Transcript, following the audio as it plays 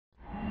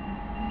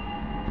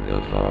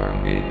the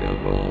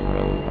formidable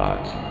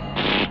robot.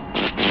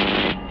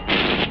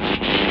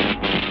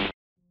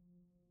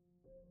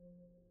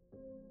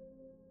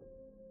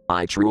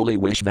 I truly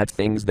wish that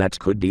things that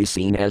could be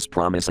seen as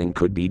promising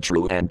could be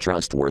true and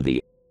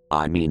trustworthy.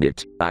 I mean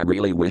it, I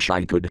really wish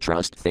I could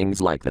trust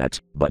things like that,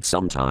 but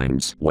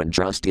sometimes when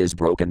trust is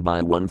broken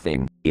by one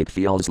thing, it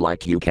feels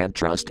like you can't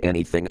trust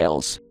anything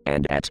else,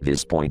 and at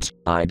this point,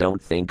 I don't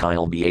think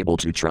I'll be able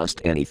to trust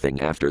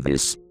anything after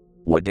this.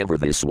 Whatever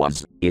this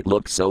was, it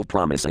looked so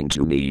promising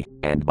to me,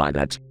 and by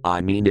that,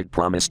 I mean it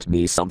promised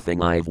me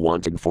something I've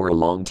wanted for a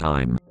long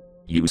time.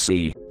 You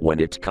see, when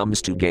it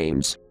comes to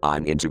games,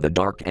 I'm into the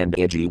dark and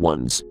edgy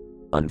ones.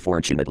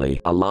 Unfortunately,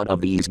 a lot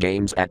of these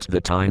games at the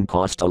time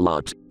cost a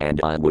lot,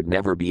 and I would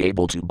never be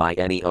able to buy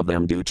any of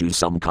them due to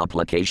some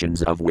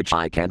complications of which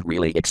I can't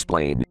really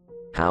explain.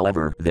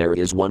 However, there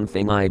is one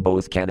thing I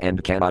both can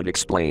and cannot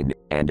explain,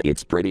 and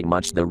it's pretty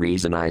much the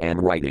reason I am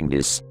writing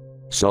this.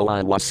 So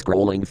I was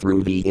scrolling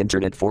through the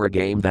internet for a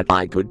game that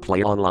I could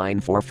play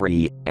online for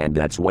free, and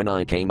that's when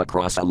I came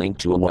across a link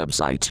to a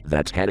website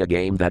that had a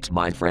game that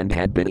my friend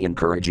had been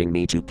encouraging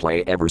me to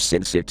play ever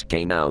since it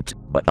came out,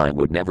 but I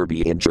would never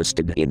be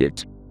interested in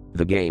it.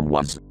 The game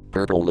was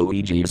Purple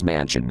Luigi's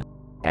Mansion.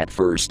 At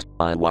first,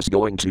 I was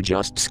going to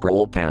just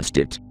scroll past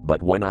it,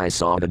 but when I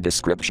saw the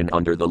description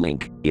under the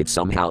link, it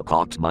somehow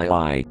caught my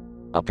eye.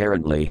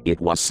 Apparently, it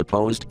was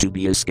supposed to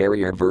be a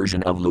scarier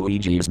version of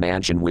Luigi's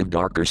Mansion with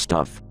darker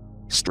stuff.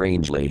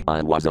 Strangely,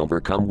 I was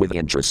overcome with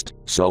interest,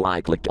 so I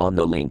clicked on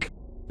the link.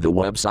 The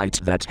website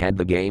that had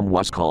the game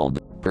was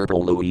called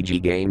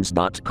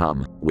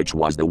PurpleLuigiGames.com, which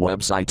was the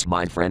website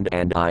my friend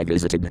and I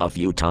visited a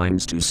few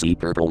times to see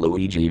Purple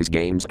Luigi's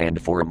games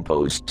and forum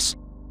posts.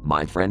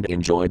 My friend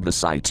enjoyed the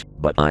site,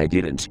 but I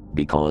didn't,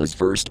 because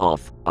first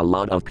off, a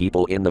lot of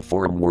people in the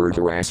forum were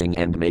harassing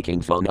and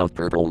making fun of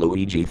Purple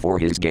Luigi for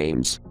his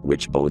games,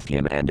 which both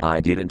him and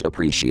I didn't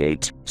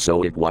appreciate,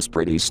 so it was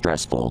pretty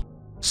stressful.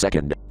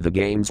 Second, the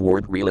games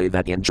weren't really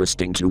that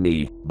interesting to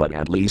me, but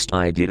at least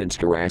I didn't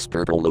harass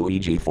Purple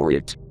Luigi for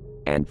it.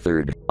 And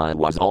third, I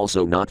was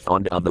also not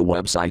fond of the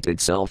website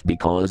itself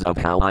because of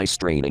how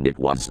eye-straining it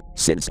was,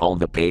 since all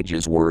the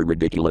pages were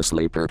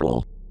ridiculously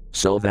purple.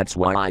 So that's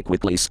why I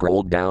quickly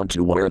scrolled down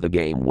to where the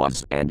game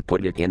was and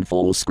put it in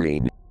full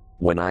screen.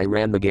 When I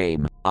ran the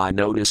game, I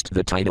noticed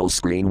the title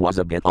screen was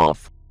a bit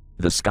off.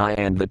 The sky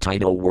and the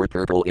title were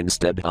purple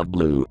instead of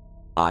blue.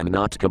 I'm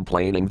not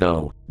complaining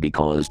though,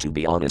 because to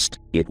be honest,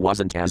 it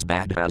wasn't as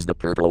bad as the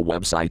purple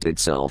website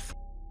itself.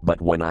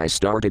 But when I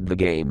started the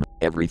game,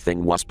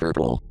 everything was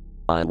purple.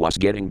 I was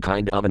getting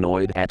kind of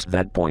annoyed at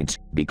that point,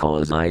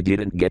 because I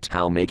didn't get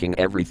how making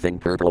everything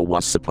purple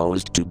was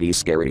supposed to be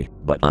scary,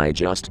 but I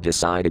just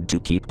decided to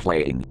keep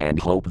playing and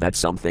hope that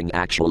something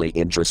actually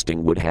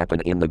interesting would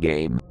happen in the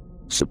game.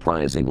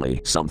 Surprisingly,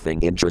 something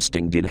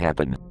interesting did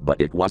happen, but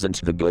it wasn't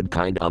the good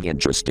kind of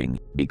interesting,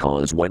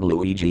 because when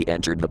Luigi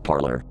entered the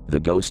parlor, the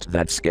ghost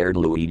that scared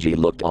Luigi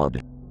looked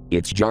odd.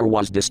 Its jaw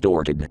was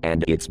distorted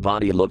and its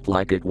body looked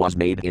like it was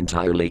made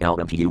entirely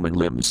out of human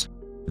limbs.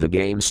 The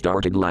game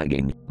started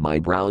lagging, my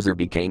browser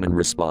became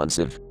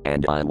unresponsive,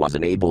 and I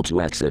wasn't able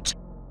to exit.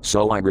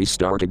 So I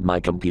restarted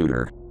my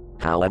computer.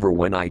 However,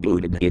 when I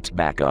booted it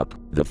back up,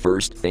 the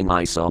first thing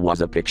I saw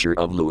was a picture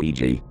of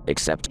Luigi,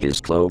 except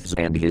his clothes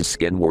and his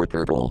skin were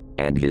purple,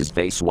 and his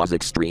face was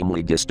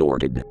extremely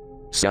distorted.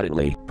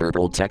 Suddenly,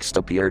 purple text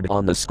appeared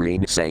on the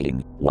screen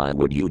saying, "Why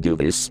would you do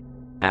this?"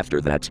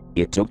 After that,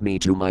 it took me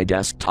to my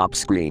desktop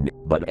screen,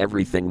 but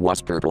everything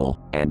was purple,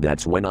 and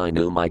that's when I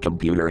knew my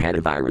computer had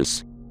a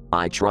virus.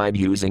 I tried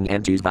using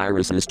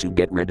antiviruses to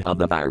get rid of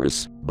the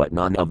virus, but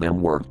none of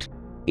them worked.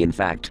 In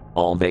fact,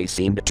 all they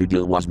seemed to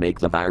do was make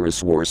the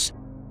virus worse.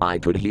 I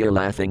could hear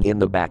laughing in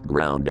the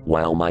background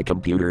while my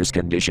computer's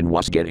condition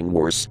was getting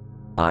worse.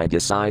 I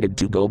decided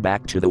to go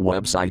back to the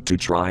website to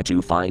try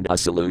to find a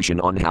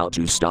solution on how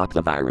to stop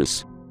the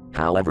virus.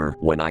 However,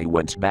 when I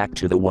went back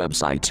to the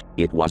website,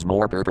 it was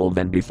more purple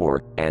than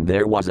before, and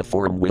there was a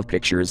forum with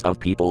pictures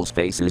of people's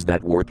faces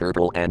that were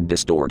purple and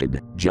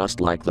distorted, just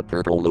like the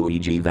purple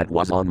Luigi that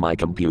was on my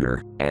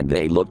computer, and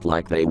they looked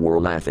like they were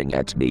laughing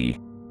at me.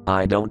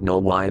 I don't know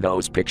why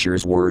those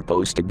pictures were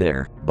posted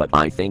there, but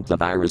I think the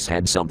virus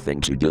had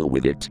something to do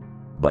with it.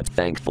 But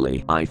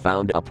thankfully, I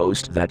found a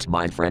post that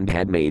my friend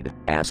had made,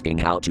 asking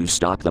how to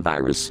stop the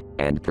virus,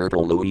 and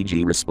Purple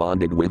Luigi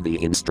responded with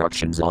the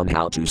instructions on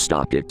how to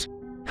stop it.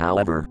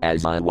 However,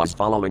 as I was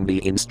following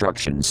the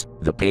instructions,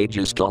 the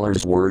page's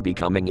colors were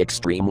becoming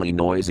extremely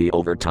noisy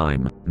over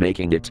time,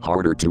 making it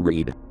harder to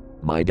read.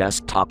 My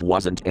desktop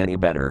wasn't any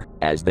better,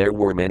 as there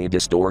were many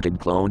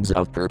distorted clones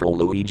of Purple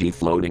Luigi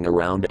floating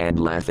around and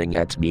laughing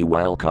at me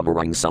while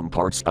covering some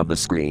parts of the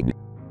screen.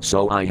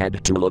 So I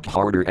had to look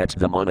harder at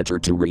the monitor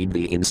to read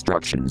the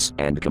instructions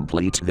and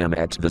complete them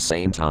at the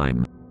same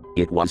time.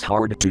 It was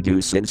hard to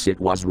do since it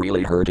was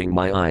really hurting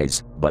my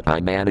eyes, but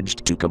I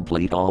managed to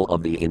complete all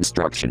of the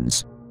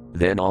instructions.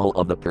 Then all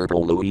of the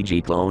Purple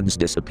Luigi clones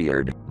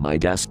disappeared, my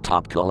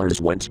desktop colors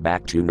went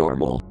back to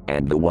normal,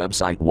 and the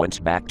website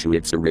went back to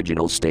its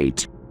original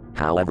state.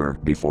 However,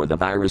 before the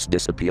virus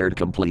disappeared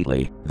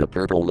completely, the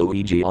purple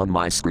Luigi on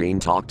my screen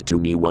talked to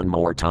me one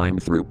more time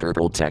through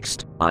purple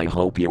text. I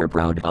hope you're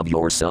proud of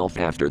yourself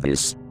after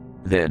this.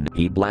 Then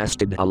he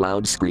blasted a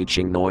loud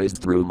screeching noise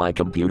through my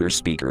computer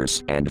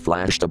speakers and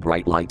flashed a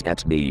bright light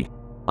at me.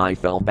 I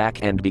fell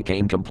back and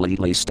became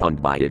completely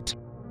stunned by it.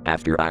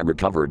 After I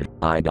recovered,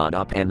 I got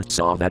up and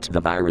saw that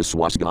the virus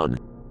was gone.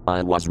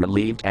 I was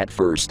relieved at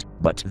first,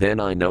 but then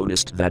I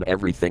noticed that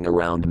everything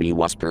around me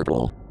was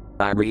purple.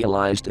 I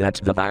realized that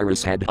the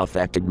virus had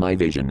affected my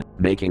vision,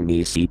 making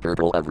me see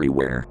purple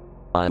everywhere.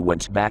 I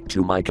went back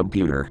to my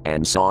computer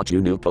and saw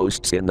 2 new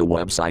posts in the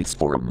website's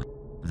forum.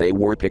 They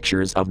were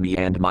pictures of me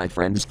and my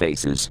friends'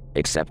 faces,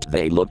 except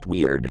they looked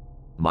weird.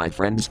 My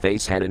friend's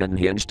face had an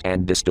unhinged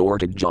and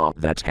distorted jaw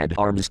that had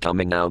arms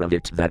coming out of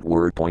it that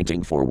were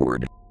pointing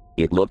forward.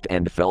 It looked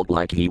and felt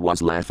like he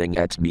was laughing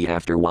at me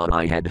after what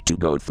I had to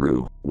go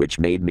through, which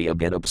made me a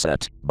bit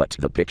upset, but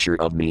the picture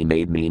of me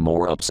made me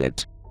more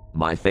upset.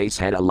 My face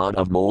had a lot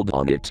of mold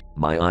on it,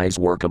 my eyes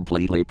were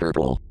completely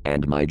purple,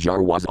 and my jaw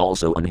was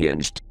also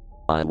unhinged.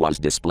 I was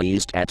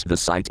displeased at the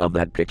sight of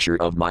that picture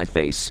of my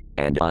face,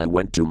 and I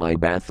went to my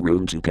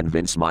bathroom to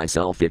convince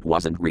myself it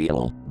wasn't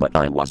real, but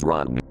I was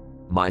wrong.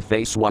 My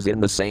face was in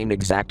the same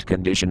exact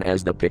condition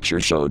as the picture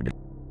showed.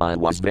 I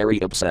was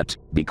very upset,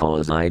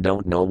 because I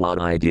don't know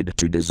what I did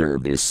to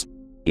deserve this.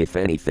 If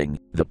anything,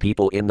 the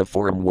people in the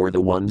forum were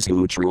the ones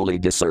who truly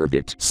deserved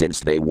it,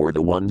 since they were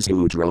the ones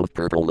who drove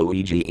Purple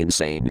Luigi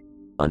insane.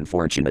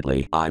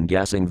 Unfortunately, I'm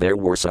guessing there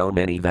were so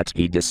many that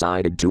he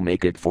decided to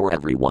make it for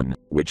everyone,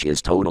 which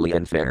is totally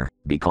unfair,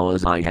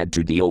 because I had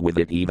to deal with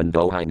it even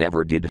though I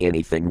never did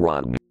anything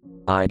wrong.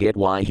 I get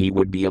why he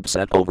would be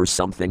upset over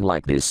something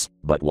like this,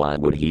 but why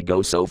would he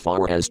go so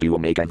far as to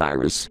make a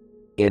virus?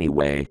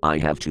 Anyway, I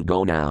have to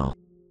go now.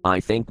 I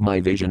think my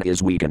vision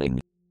is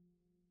weakening.